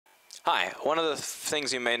Hi, one of the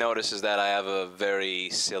things you may notice is that I have a very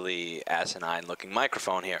silly, asinine-looking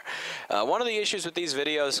microphone here. One of the issues with these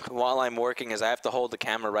videos while I'm working is I have to hold the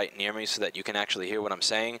camera right near me so that you can actually hear what I'm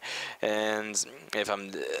saying. And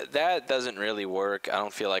that doesn't really work. I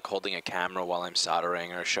don't feel like holding a camera while I'm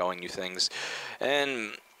soldering or showing you things.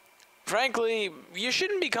 And frankly, you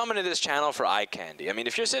shouldn't be coming to this channel for eye candy. I mean,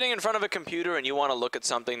 if you're sitting in front of a computer and you want to look at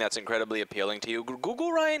something that's incredibly appealing to you,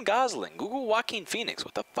 Google Ryan Gosling, Google Joaquin Phoenix.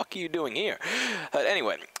 What the fuck are you doing here?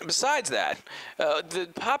 Anyway, besides that, the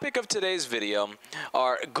topic of today's video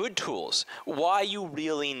are good tools, why you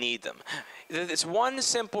really need them. It's one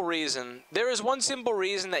simple reason. There is one simple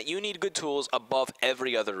reason that you need good tools above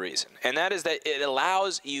every other reason, and that is that it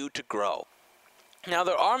allows you to grow. Now,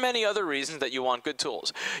 there are many other reasons that you want good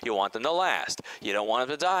tools. You want them to last. You don't want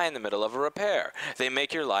them to die in the middle of a repair. They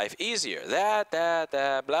make your life easier. That,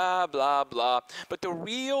 blah, blah, blah. But the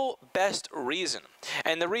real best reason,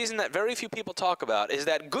 and the reason that very few people talk about, is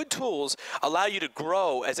that good tools allow you to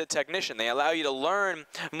grow as a technician. They allow you to learn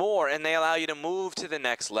more, and they allow you to move to the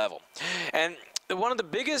next level. And one of the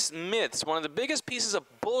biggest myths, one of the biggest pieces of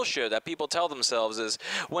bullshit that people tell themselves is,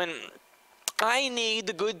 when I need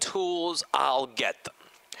the good tools, I'll get them.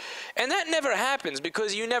 And that never happens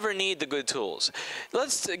because you never need the good tools.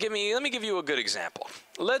 Let me give you a good example.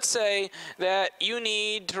 Let's say that you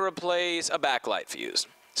need to replace a backlight fuse.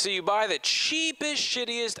 So you buy the cheapest,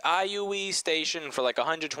 shittiest IUE station for like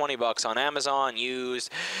 120 bucks on Amazon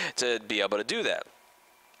used to be able to do that.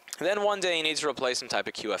 Then one day you need to replace some type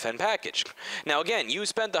of QFN package. Now again, you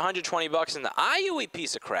spent the 120 bucks in the IUE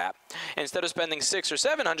piece of crap instead of spending $600 or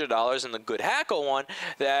 $700 in the good HAKKO one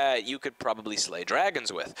that you could probably slay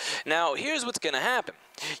dragons with. Now here's what's going to happen.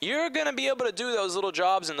 You're going to be able to do those little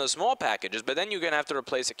jobs in those small packages, but then you're going to have to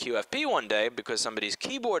replace a QFP one day because somebody's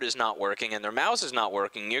keyboard is not working and their mouse is not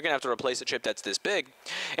working. You're going to have to replace a chip that's this big,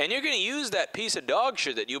 and you're going to use that piece of dog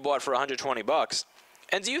shit that you bought for 120 bucks.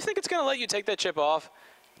 And do you think it's going to let you take that chip off?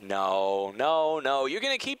 No, no, no. You're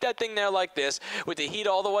going to keep that thing there like this with the heat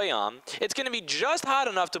all the way on. It's going to be just hot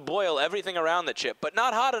enough to boil everything around the chip, but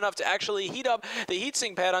not hot enough to actually heat up the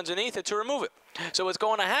heatsink pad underneath it to remove it. So what's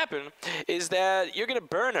going to happen is that you're going to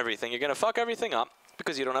burn everything. You're going to fuck everything up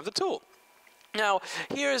because you don't have the tool. Now,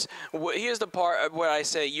 here's the part where I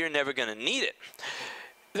say you're never going to need it.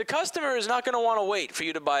 The customer is not going to want to wait for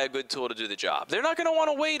you to buy a good tool to do the job. They're not going to want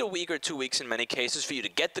to wait a week or 2 weeks in many cases for you to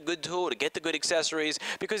get the good tool, to get the good accessories,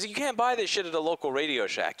 because you can't buy this shit at a local Radio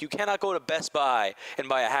Shack. You cannot go to Best Buy and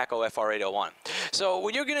buy a HAKKO FR801. So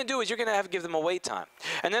what you're going to do is you're going to have to give them a wait time.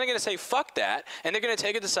 And then they're going to say, fuck that, and they're going to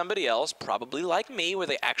take it to somebody else, probably like me, where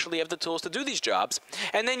they actually have the tools to do these jobs.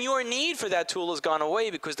 And then your need for that tool has gone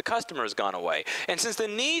away because the customer has gone away. And since the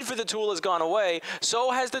need for the tool has gone away,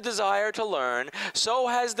 so has the desire to learn, so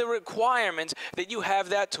has the requirement that you have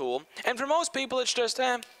that tool. And for most people it's just,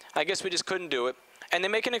 I guess we just couldn't do it. And they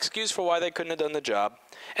make an excuse for why they couldn't have done the job.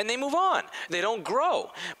 And they move on. They don't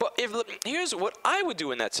grow. But here's what I would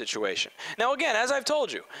do in that situation. Now again, as I've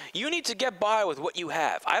told you, you need to get by with what you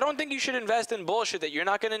have. I don't think you should invest in bullshit that you're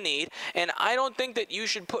not going to need. And I don't think that you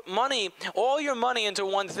should put all your money into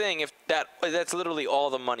one thing if that's literally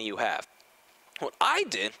all the money you have. What I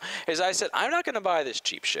did is I said, I'm not going to buy this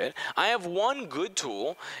cheap shit. I have one good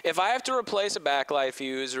tool. If I have to replace a backlight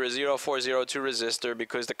fuse or a 0402 resistor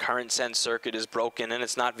because the current sense circuit is broken and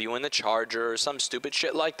it's not viewing the charger or some stupid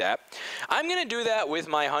shit like that, I'm going to do that with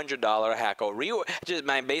my $100 HAKKO, just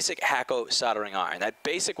my basic HAKKO soldering iron, that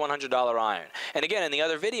basic $100 iron. And again, in the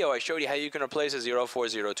other video, I showed you how you can replace a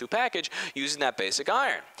 0402 package using that basic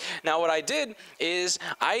iron. Now, what I did is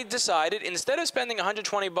I decided, instead of spending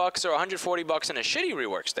 120 bucks or 140 bucks in a shitty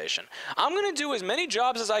rework station, I'm going to do as many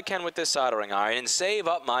jobs as I can with this soldering iron and save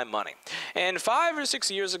up my money. And 5 or 6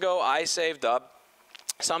 years ago, I saved up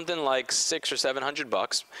something like $600 or $700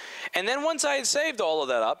 bucks. And then once I had saved all of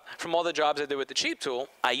that up from all the jobs I did with the cheap tool,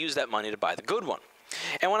 I used that money to buy the good one.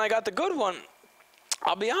 And when I got the good one,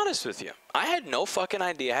 I'll be honest with you, I had no fucking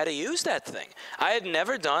idea how to use that thing. I had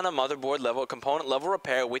never done a motherboard level, component level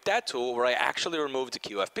repair with that tool where I actually removed the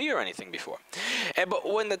QFP or anything before.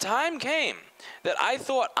 But when the time came that I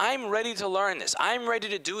thought, I'm ready to learn this, I'm ready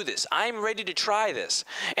to do this, I'm ready to try this,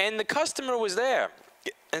 and the customer was there,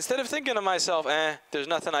 instead of thinking to myself, there's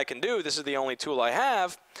nothing I can do, this is the only tool I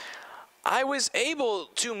have, I was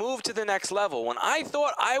able to move to the next level. When I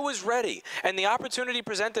thought I was ready and the opportunity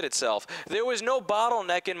presented itself, there was no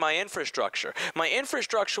bottleneck in my infrastructure. My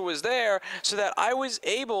infrastructure was there so that I was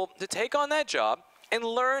able to take on that job, and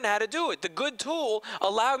learn how to do it. The good tool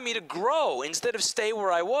allowed me to grow instead of stay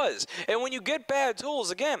where I was. And when you get bad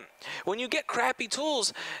tools, again, when you get crappy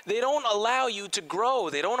tools, they don't allow you to grow.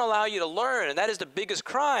 They don't allow you to learn. And that is the biggest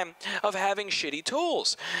crime of having shitty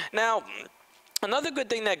tools. Now, another good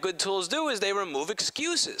thing that good tools do is they remove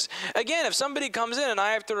excuses. Again, if somebody comes in and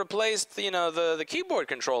I have to replace, the keyboard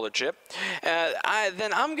controller chip,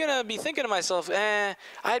 then I'm going to be thinking to myself,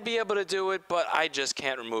 I'd be able to do it, but I just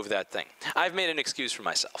can't remove that thing. I've made an excuse for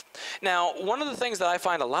myself. Now, one of the things that I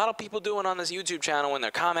find a lot of people doing on this YouTube channel when they're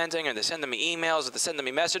commenting or they're sending me emails or they're sending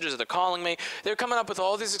me messages or they're calling me, they're coming up with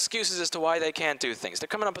all these excuses as to why they can't do things. They're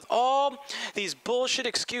coming up with all these bullshit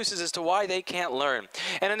excuses as to why they can't learn.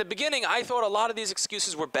 And in the beginning, I thought a lot of these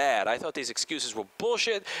excuses were bad. I thought these excuses were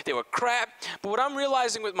bullshit. They were crap. But what I'm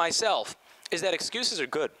realizing with myself is that excuses are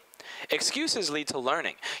good. Excuses lead to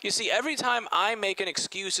learning. You see, every time I make an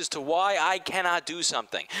excuse as to why I cannot do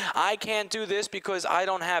something, I can't do this because I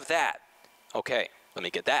don't have that. Okay, let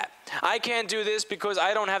me get that. I can't do this because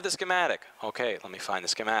I don't have the schematic. Okay, let me find the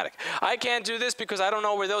schematic. I can't do this because I don't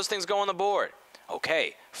know where those things go on the board.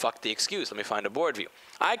 Okay, fuck the excuse. Let me find a board view.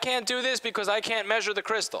 I can't do this because I can't measure the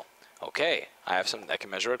crystal. Okay, I have something that can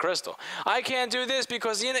measure a crystal. I can't do this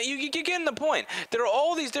because, you're getting the point. There are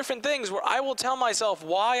all these different things where I will tell myself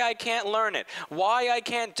why I can't learn it, why I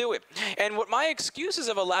can't do it. And what my excuses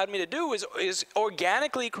have allowed me to do is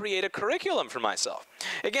organically create a curriculum for myself.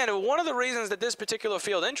 Again, one of the reasons that this particular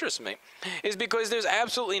field interests me is because there's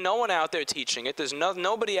absolutely no one out there teaching it. There's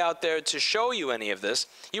nobody out there to show you any of this.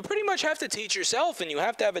 You pretty much have to teach yourself, and you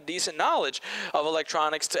have to have a decent knowledge of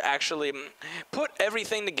electronics to actually put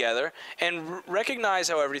everything together and recognize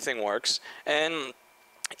how everything works and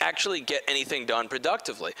actually get anything done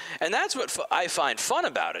productively. And that's what I find fun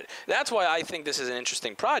about it. That's why I think this is an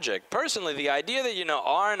interesting project. Personally, the idea that,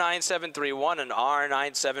 R9731 and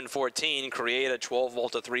R9714 create a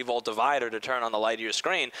 12-volt to 3-volt divider to turn on the light of your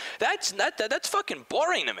screen, that's fucking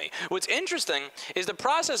boring to me. What's interesting is the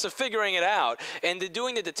process of figuring it out and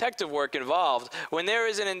doing the detective work involved when there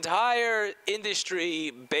is an entire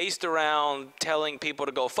industry based around telling people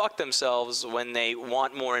to go fuck themselves when they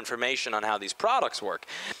want more information on how these products work.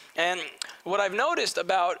 And what I've noticed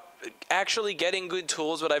about actually getting good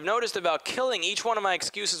tools, what I've noticed about killing each one of my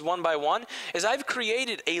excuses one by one, is I've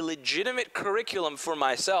created a legitimate curriculum for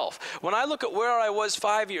myself. When I look at where I was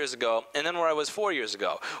 5 years ago and then where I was 4 years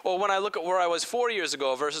ago, or when I look at where I was 4 years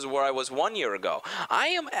ago versus where I was 1 year ago, I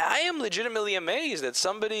am legitimately amazed that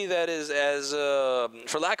somebody that is as,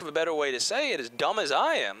 for lack of a better way to say it, as dumb as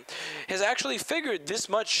I am, has actually figured this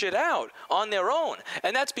much shit out on their own.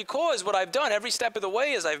 And that's because what I've done every step of the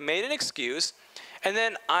way is I've made an excuse, and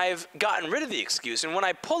then I've gotten rid of the excuse. And when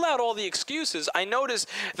I pull out all the excuses, I notice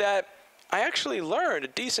that I actually learned a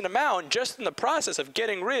decent amount just in the process of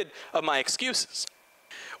getting rid of my excuses.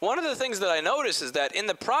 One of the things that I notice is that in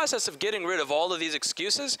the process of getting rid of all of these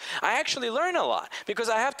excuses, I actually learn a lot, because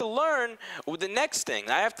I have to learn the next thing.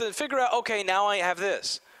 I have to figure out, okay, now I have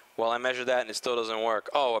this. Well, I measure that and it still doesn't work.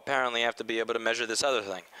 Oh, apparently I have to be able to measure this other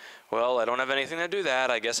thing. Well, I don't have anything to do that.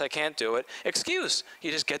 I guess I can't do it. Excuse. You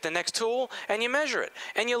just get the next tool and you measure it.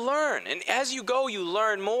 And you learn. And as you go, you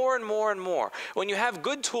learn more and more and more. When you have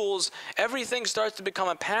good tools, everything starts to become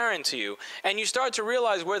apparent to you. And you start to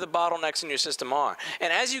realize where the bottlenecks in your system are.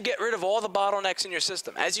 And as you get rid of all the bottlenecks in your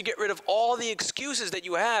system, as you get rid of all the excuses that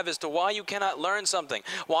you have as to why you cannot learn something,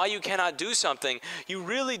 why you cannot do something, you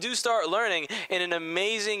really do start learning in an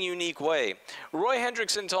amazing, unique way. Roy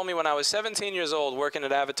Hendrickson told me when I was 17 years old working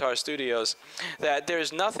at Avatar Studios that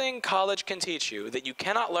there's nothing college can teach you that you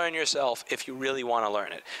cannot learn yourself if you really want to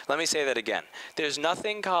learn it. Let me say that again. There's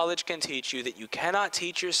nothing college can teach you that you cannot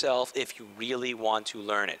teach yourself if you really want to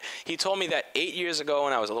learn it. He told me that 8 years ago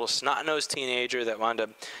when I was a little snot-nosed teenager that wound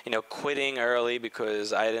up, quitting early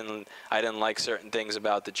because I didn't like certain things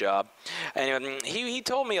about the job. And he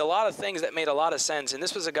told me a lot of things that made a lot of sense, and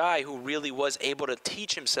this was a guy who really was able to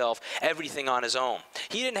teach himself everything on his own.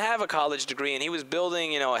 He didn't have a college degree, and he was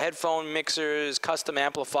building, headphone mixers, custom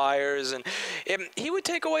amplifiers, and he would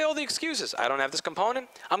take away all the excuses. I don't have this component.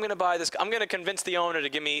 I'm going to buy this. I'm going to convince the owner to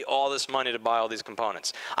give me all this money to buy all these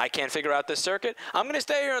components. I can't figure out this circuit. I'm going to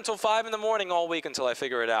stay here until 5 in the morning all week until I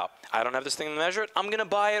figure it out. I don't have this thing to measure it. I'm going to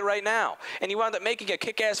buy it right now. And he wound up making a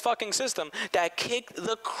kick-ass fucking system that kicked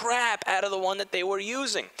the crap out of the one that they were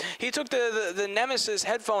using. He took the Nemesis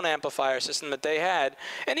headphone amplifier system that they had,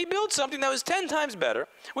 and he built something that was 10 times better,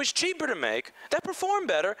 was cheaper to make, that performed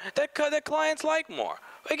better, that clients like more.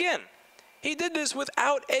 Again, he did this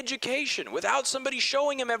without education, without somebody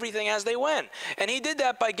showing him everything as they went. And he did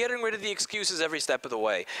that by getting rid of the excuses every step of the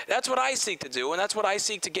way. That's what I seek to do, and that's what I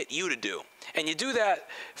seek to get you to do. And you do that,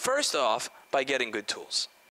 first off, by getting good tools.